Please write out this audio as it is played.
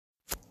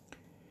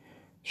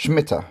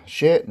Shemitah,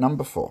 Shir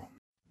number 4.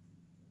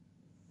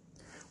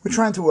 We're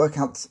trying to work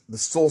out the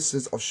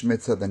sources of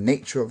Shemitah, the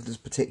nature of this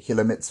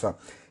particular mitzvah.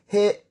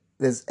 Here,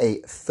 there's a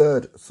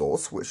third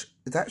source, which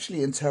is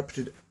actually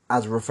interpreted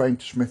as referring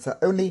to Shemitah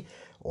only,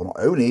 or not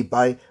only,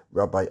 by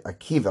Rabbi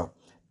Akiva.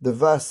 The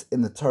verse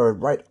in the Torah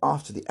right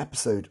after the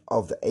episode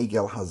of the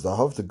Egel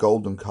HaZahav, the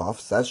golden calf,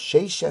 says,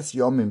 Sheishes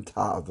Yomim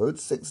Ta'avod,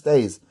 6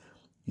 days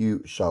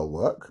you shall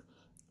work,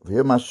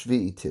 V'yom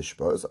HaShvi'i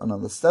Tishbos, and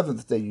on the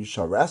 7th day you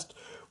shall rest,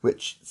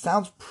 which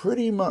sounds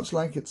pretty much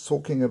like it's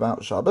talking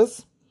about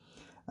Shabbos.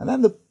 And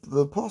then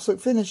the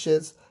pasuk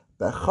finishes,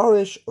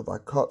 Bechorish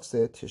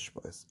uvakotze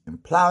tishbos, in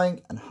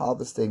plowing and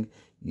harvesting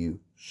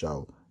you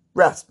shall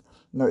rest.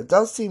 Now it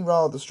does seem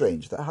rather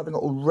strange that having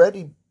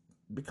already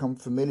become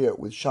familiar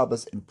with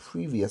Shabbos in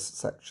previous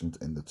sections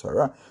in the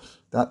Torah,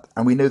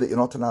 and we know that you're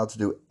not allowed to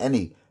do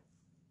any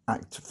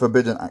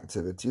forbidden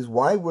activities,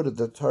 why would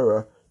the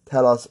Torah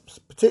tell us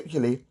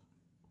particularly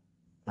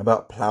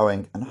about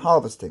plowing and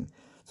harvesting?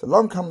 So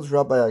along comes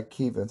Rabbi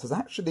Akiva and says,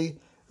 actually,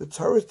 the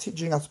Torah is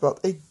teaching us about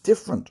a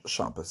different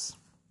Shabbos.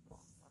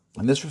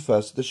 And this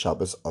refers to the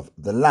Shabbos of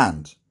the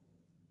land.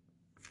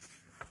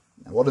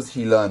 Now, what does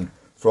he learn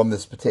from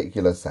this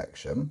particular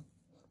section?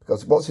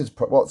 Because what's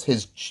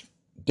his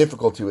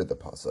difficulty with the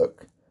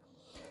pasuk?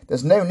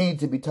 There's no need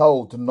to be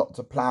told not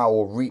to plow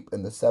or reap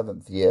in the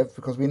 7th year,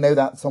 because we know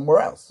that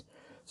somewhere else.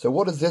 So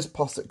what does this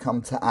pasuk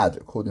come to add,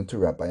 according to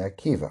Rabbi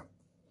Akiva?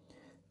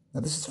 Now,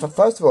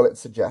 first of all, it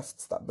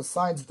suggests that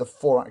besides the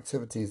 4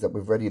 activities that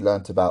we've already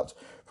learnt about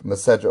from the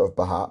Seder of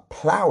Bahar,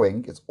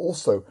 ploughing is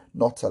also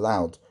not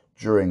allowed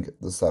during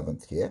the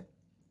 7th year.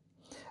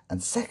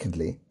 And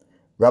secondly,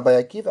 Rabbi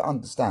Akiva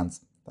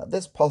understands that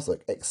this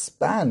pasuk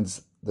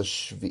expands the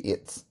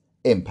Shvi'it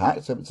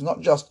impact, so it's not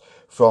just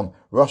from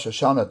Rosh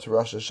Hashanah to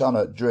Rosh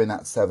Hashanah during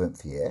that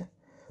 7th year,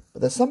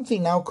 but there's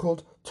something now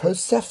called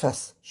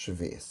Tosefes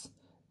Shvi'is,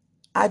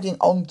 adding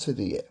on to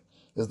the year.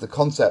 There's the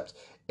concept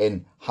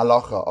in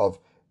halacha of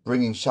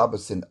bringing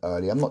Shabbos in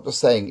early. I'm not just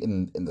saying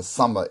in the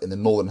summer in the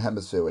northern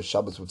hemisphere where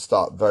Shabbos would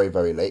start very,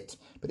 very late,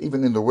 but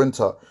even in the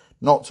winter,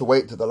 not to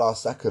wait to the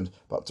last second,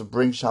 but to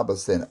bring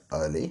Shabbos in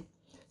early.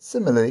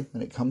 Similarly,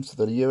 when it comes to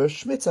the year of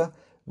Shemitah,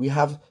 we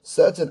have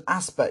certain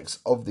aspects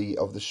of the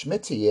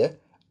Shemitah year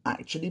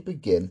actually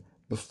begin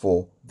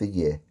before the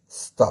year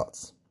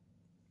starts.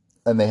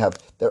 And they have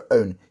their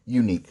own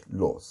unique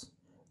laws.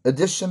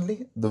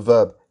 Additionally, the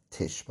verb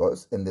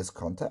tishbos in this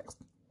context,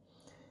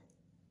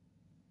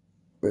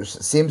 which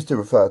seems to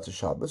refer to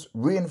Shabbos,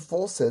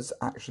 reinforces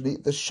actually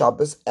the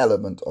Shabbos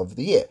element of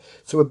the year.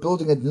 So we're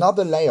building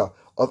another layer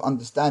of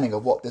understanding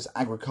of what this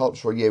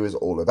agricultural year is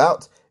all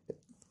about. It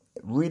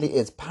really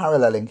is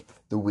paralleling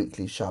the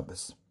weekly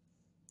Shabbos.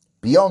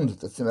 Beyond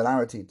the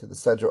similarity to the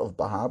Seder of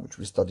Bahar, which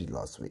we studied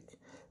last week,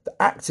 the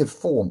active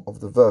form of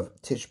the verb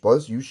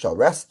tishbos, you shall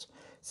rest,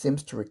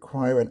 seems to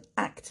require an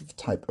active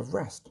type of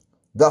rest.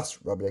 Thus,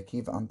 Rabbi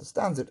Akiva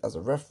understands it as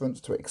a reference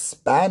to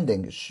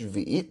expanding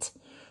Shvi'it,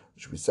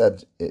 which we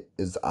said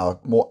is our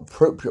more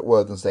appropriate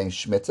word than saying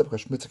Shemitah,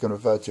 because Shemitah can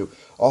refer to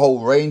a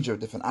whole range of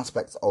different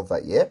aspects of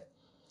that year,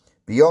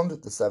 beyond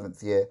the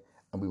 7th year,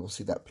 and we will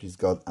see that, please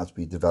God, as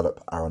we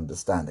develop our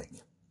understanding.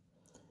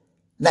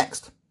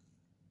 Next,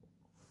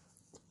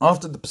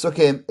 after the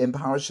Pesukim in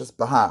Parashas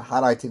Bahar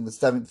highlighting the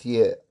 7th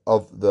year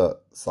of the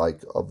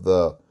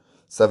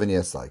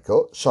 7-year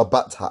cycle,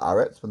 Shabbat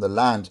Haaretz, when the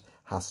land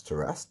has to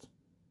rest,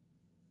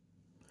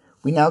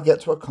 we now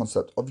get to a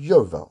concept of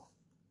Yovel,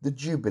 the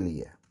Jubilee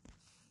year.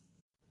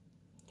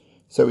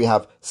 So we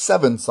have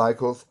 7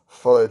 cycles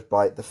followed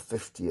by the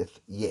 50th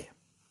year.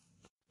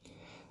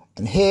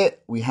 And here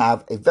we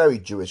have a very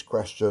Jewish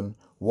question: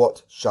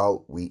 what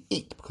shall we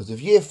eat? Because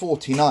if year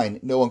 49,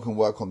 no one can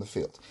work on the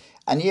field,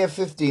 and year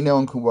 50, no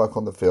one can work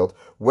on the field,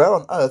 where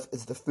on earth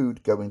is the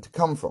food going to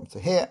come from? So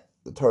here,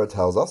 the Torah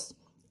tells us,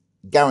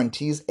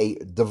 guarantees a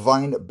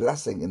divine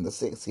blessing in the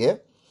 6th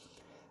year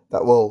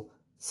that will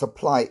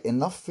supply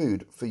enough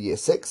food for year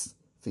 6,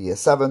 for year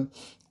 7,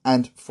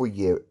 and for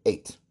year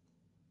 8.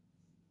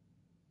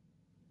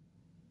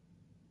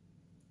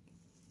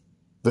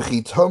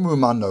 V'chitomu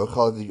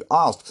manochal, you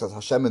ask, says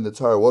Hashem in the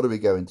Torah, what are we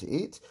going to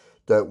eat?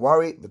 Don't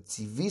worry,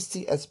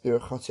 v'tzivisi es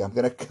birachoti, I'm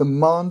going to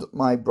command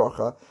my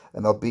bracha,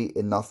 and there'll be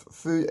enough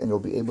food, and you'll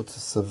be able to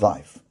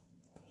survive.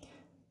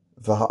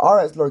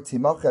 V'ha'aretz lo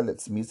timochel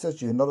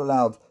etzmisas, you're not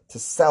allowed to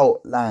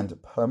sell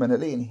land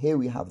permanently, and here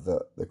we have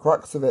the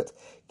crux of it,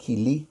 ki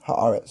li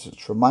ha'aretz,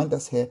 which remind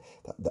us here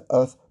that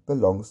the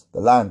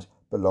land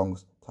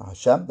belongs to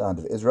Hashem, the land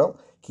of Israel.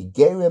 Ki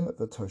gerim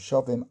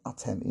v'toshavim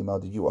atem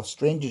imadi, you are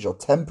strangers, you're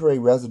temporary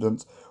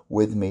residents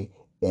with me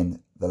in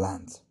the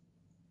land.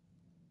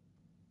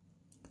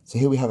 So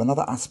here we have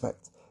another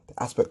aspect,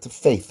 the aspect of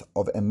faith,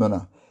 of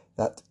emunah,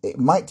 that it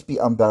might be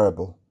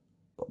unbearable,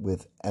 but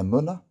with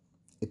emunah,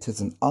 it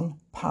is an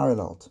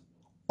unparalleled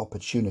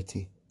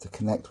opportunity to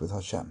connect with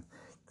Hashem.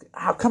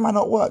 How can I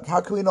not work?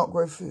 How can we not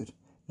grow food?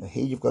 Now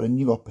here you've got a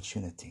new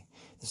opportunity.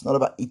 It's not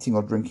about eating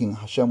or drinking.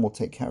 Hashem will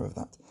take care of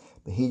that.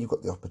 But here you've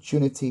got the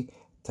opportunity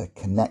to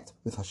connect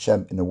with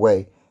Hashem in a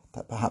way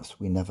that perhaps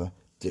we never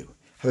do.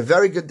 Have a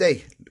very good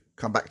day.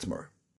 Come back tomorrow.